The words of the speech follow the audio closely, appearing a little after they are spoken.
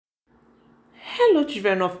Hello,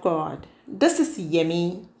 children of God. This is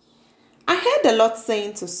Yemi. I heard the Lord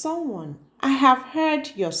saying to someone, I have heard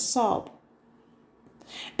your sob.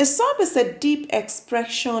 A sob is a deep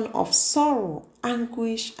expression of sorrow,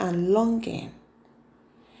 anguish, and longing.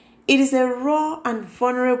 It is a raw and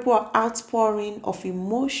vulnerable outpouring of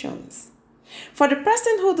emotions. For the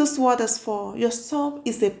person who this word is for, your sob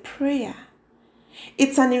is a prayer.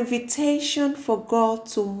 It's an invitation for God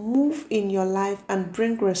to move in your life and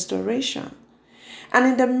bring restoration. And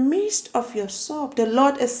in the midst of your sob, the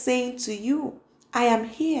Lord is saying to you, I am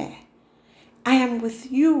here. I am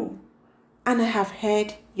with you, and I have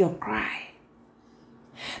heard your cry.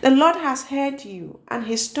 The Lord has heard you, and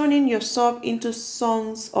He's turning your sob into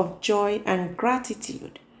songs of joy and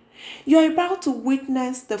gratitude. You are about to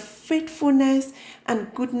witness the faithfulness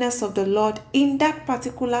and goodness of the Lord in that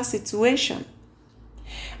particular situation.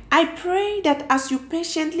 I pray that as you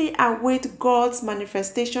patiently await God's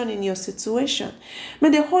manifestation in your situation, may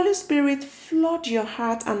the Holy Spirit flood your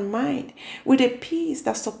heart and mind with a peace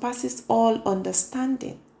that surpasses all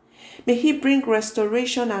understanding. May He bring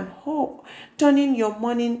restoration and hope, turning your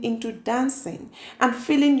mourning into dancing and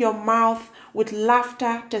filling your mouth with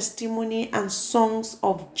laughter, testimony, and songs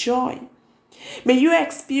of joy. May you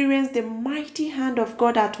experience the mighty hand of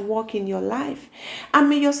God at work in your life, and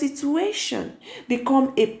may your situation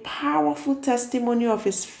become a powerful testimony of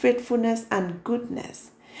His faithfulness and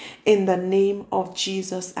goodness. In the name of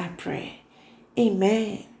Jesus, I pray.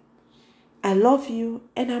 Amen. I love you,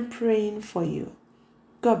 and I'm praying for you.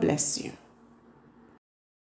 God bless you.